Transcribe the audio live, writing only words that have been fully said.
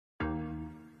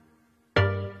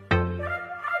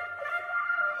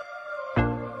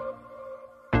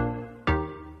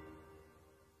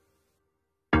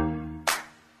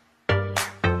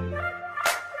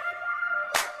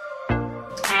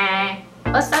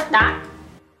What's up, Doc?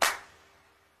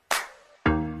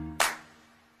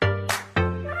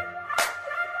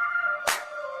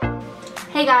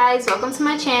 Hey guys, welcome to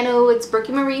my channel. It's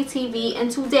BrookieMarieTV, and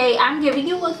today I'm giving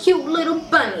you a cute little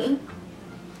bunny.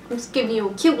 I'm just giving you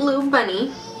a cute little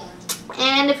bunny.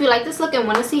 And if you like this look and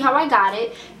want to see how I got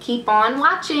it, keep on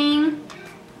watching.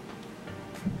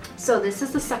 So this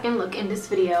is the second look in this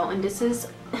video, and this is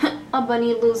a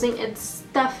bunny losing its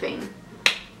stuffing.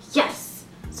 Yes!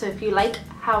 So if you like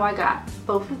how I got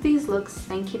both of these looks,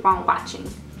 then keep on watching.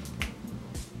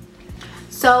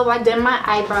 So I did my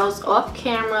eyebrows off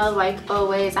camera like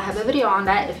always. I have a video on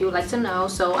that if you would like to know.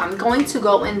 So I'm going to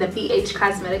go in the BH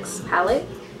Cosmetics palette,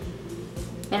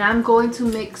 and I'm going to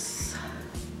mix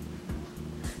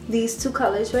these two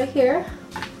colors right here.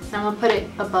 And I'm gonna put it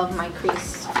above my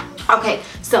crease. Okay,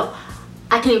 so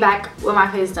I came back with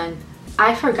my face done.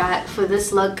 I forgot for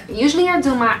this look, usually I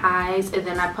do my eyes and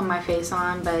then I put my face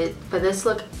on, but for this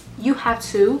look you have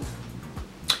to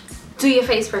do your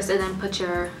face first and then put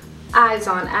your eyes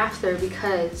on after,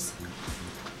 because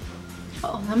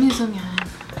let me zoom in.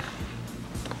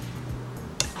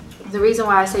 The reason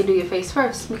why I say do your face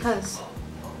first, because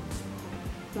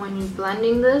when you're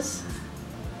blending this,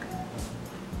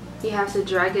 you have to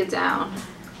drag it down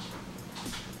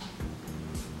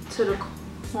to the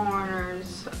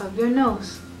corners of your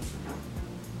nose.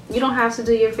 You don't have to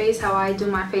do your face how I do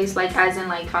my face, like as in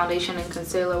like foundation and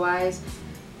concealer wise.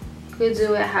 You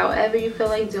do it however you feel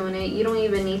like doing it. You don't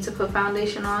even need to put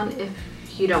foundation on if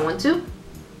you don't want to.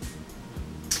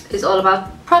 It's all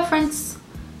about preference.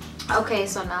 Okay,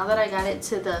 so now that I got it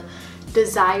to the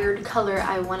desired color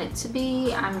I want it to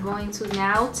be, I'm going to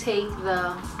now take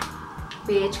the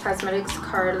BH Cosmetics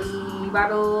Curly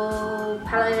Bottle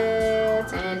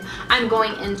palette, and I'm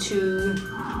going into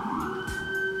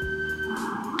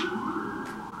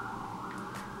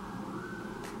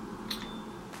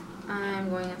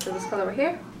this color right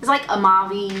here. It's like a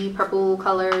mauve purple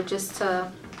color, just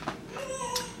to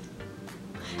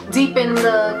deepen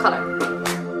the color.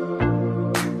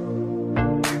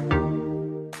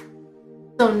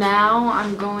 So now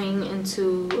I'm going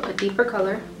into a deeper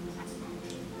color.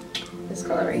 This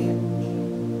color right here.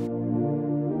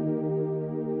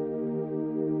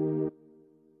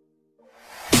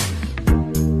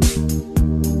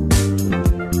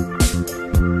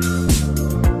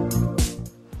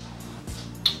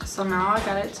 So now I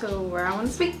got it to where I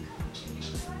want to be.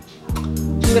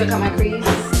 I'm gonna cut my crease.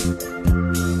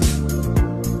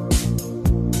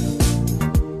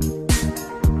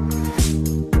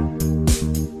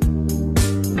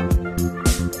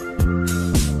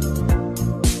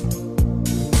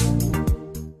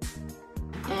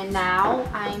 And now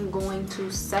I'm going to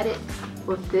set it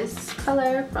with this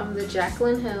color from the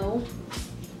Jaclyn Hill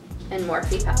and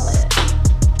Morphe palette.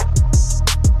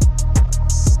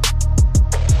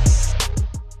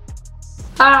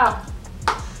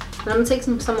 I'm gonna take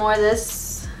some more of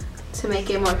this to make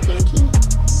it more pinky.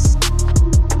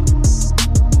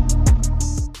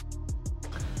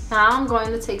 Now I'm going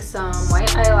to take some white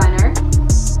eyeliner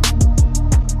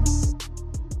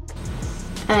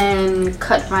and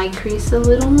cut my crease a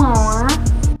little more.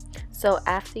 So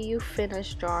after you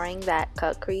finish drawing that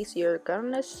cut crease, you're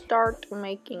gonna start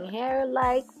making hair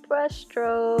like brush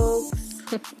strokes.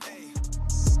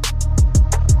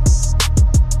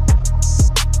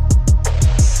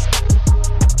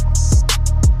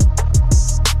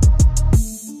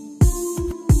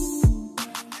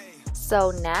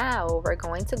 So now we're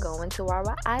going to go into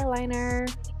our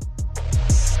eyeliner.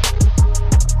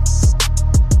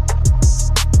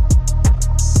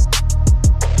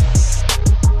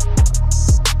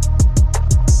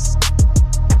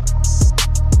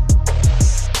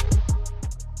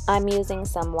 I'm using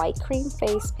some white cream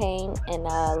face paint and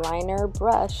a liner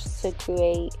brush to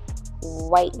create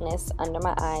whiteness under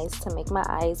my eyes to make my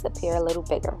eyes appear a little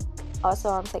bigger. Also,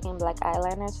 I'm taking black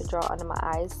eyeliner to draw under my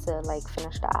eyes to like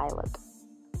finish the eye look.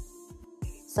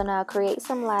 So now create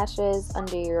some lashes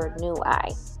under your new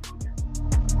eye.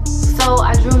 So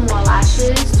I drew more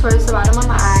lashes towards the bottom of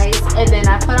my eyes, and then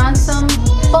I put on some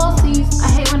falsies. I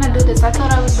hate when I do this. I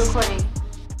thought I was recording.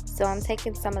 So I'm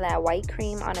taking some of that white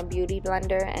cream on a beauty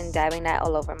blender and dabbing that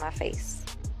all over my face.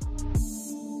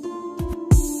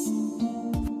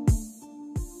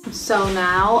 So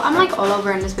now I'm like all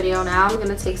over in this video. Now I'm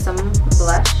gonna take some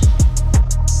blush.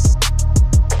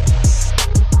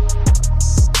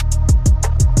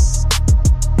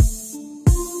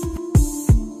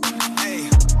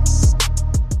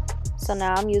 So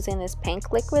now I'm using this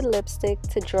pink liquid lipstick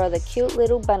to draw the cute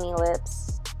little bunny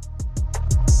lips.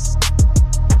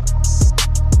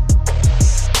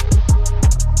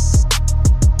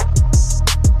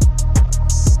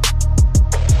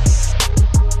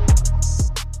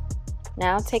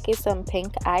 Now taking some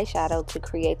pink eyeshadow to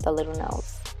create the little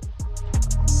nose.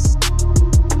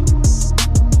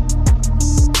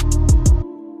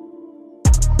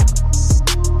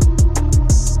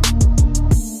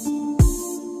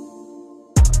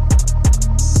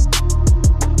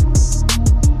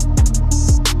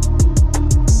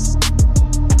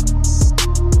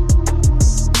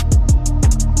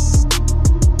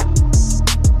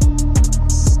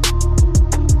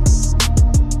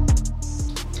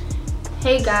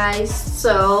 Hey guys,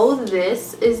 so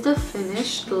this is the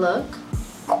finished look.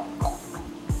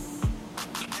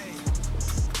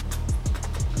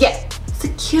 Yeah, it's a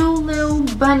cute little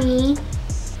bunny.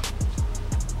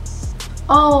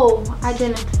 Oh, I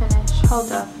didn't finish.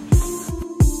 Hold up.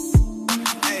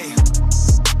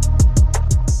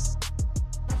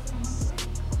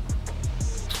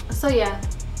 So yeah,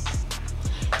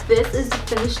 this is the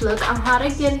finished look on how to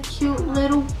get a cute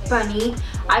little bunny.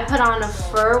 I put on a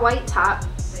fur white top,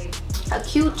 a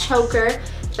cute choker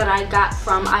that I got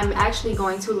from, I'm actually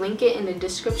going to link it in the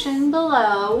description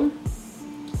below,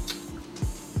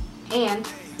 and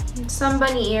some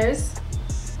bunny ears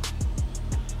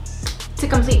to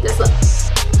complete this look.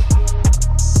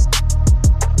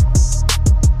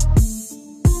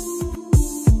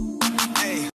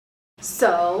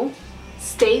 So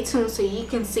stay tuned so you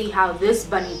can see how this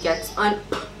bunny gets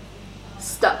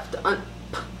unstuffed.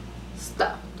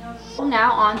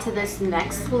 Now on to this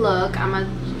next look. I'm gonna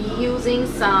be using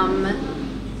some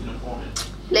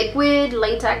liquid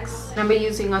latex. I'm gonna be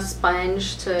using a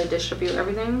sponge to distribute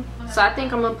everything. So I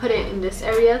think I'm gonna put it in this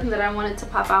area that I want it to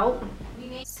pop out.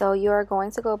 So you are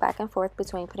going to go back and forth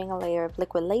between putting a layer of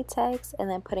liquid latex and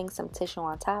then putting some tissue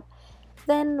on top,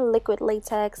 then liquid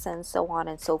latex, and so on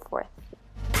and so forth.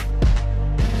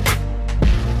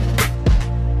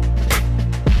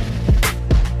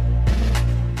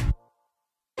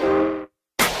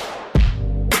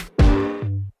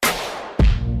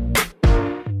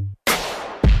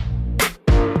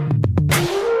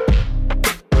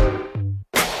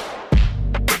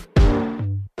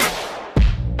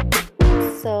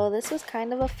 So this was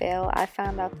kind of a fail. I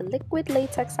found out the liquid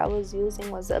latex I was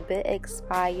using was a bit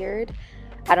expired.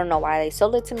 I don't know why they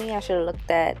sold it to me. I should have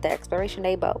looked at the expiration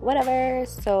date, but whatever.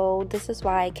 So this is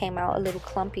why it came out a little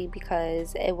clumpy,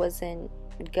 because it wasn't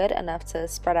good enough to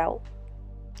spread out,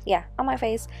 yeah, on my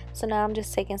face. So now I'm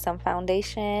just taking some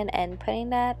foundation and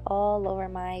putting that all over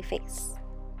my face.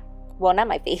 Well, not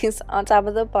my face, on top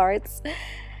of the parts,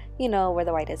 you know, where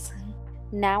the white is.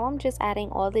 Now I'm just adding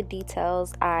all the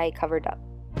details I covered up.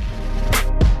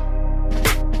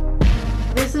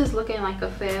 This is looking like a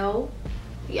fail,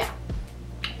 yeah,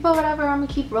 but whatever, I'm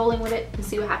gonna keep rolling with it and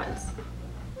see what happens.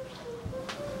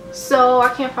 So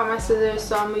I can't find my scissors,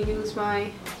 so I'm gonna use my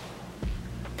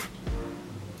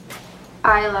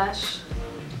eyelash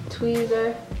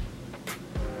tweezer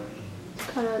to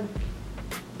kind of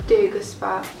dig a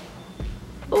spot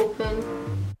open.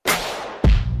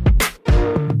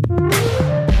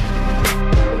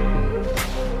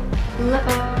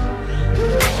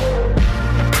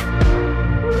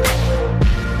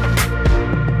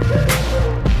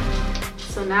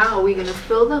 So now we're gonna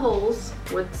fill the holes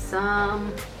with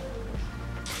some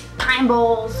pine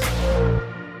balls.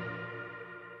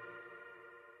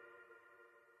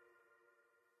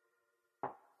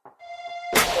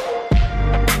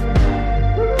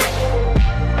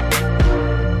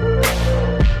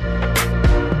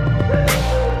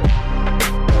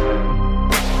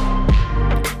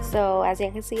 So as you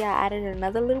can see, I added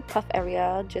another little puff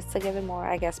area just to give it more,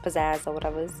 I guess, pizzazz or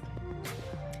whatever.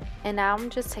 And now I'm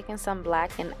just taking some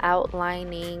black and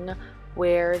outlining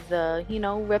where the, you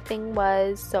know, ripping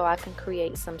was, so I can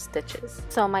create some stitches.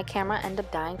 So my camera ended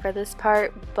up dying for this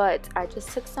part, but I just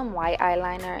took some white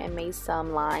eyeliner and made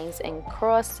some lines and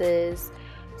crosses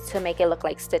to make it look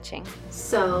like stitching.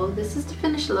 So this is the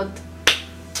finished look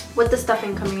with the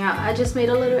stuffing coming out. I just made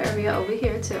a little area over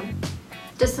here too,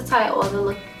 just to tie all the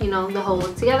look, you know, the whole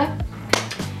look together.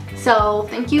 So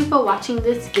thank you for watching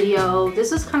this video. This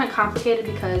was kind of complicated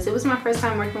because it was my first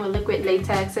time working with liquid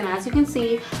latex, and as you can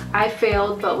see, I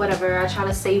failed, but whatever. I try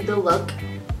to save the look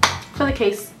for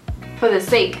the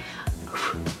sake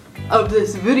of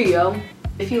this video.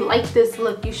 If you like this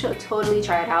look, you should totally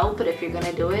try it out, but if you're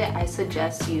gonna do it, I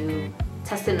suggest you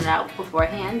testing it out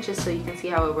beforehand just so you can see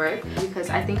how it works, because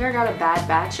I think I got a bad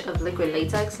batch of liquid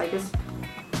latex. Like, it's,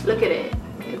 look at it,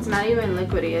 it's not even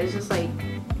liquidy, it's just like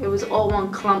it was all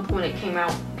one clump when it came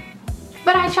out,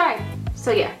 but I tried. So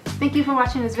yeah, thank you for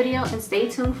watching this video and stay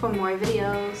tuned for more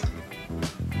videos.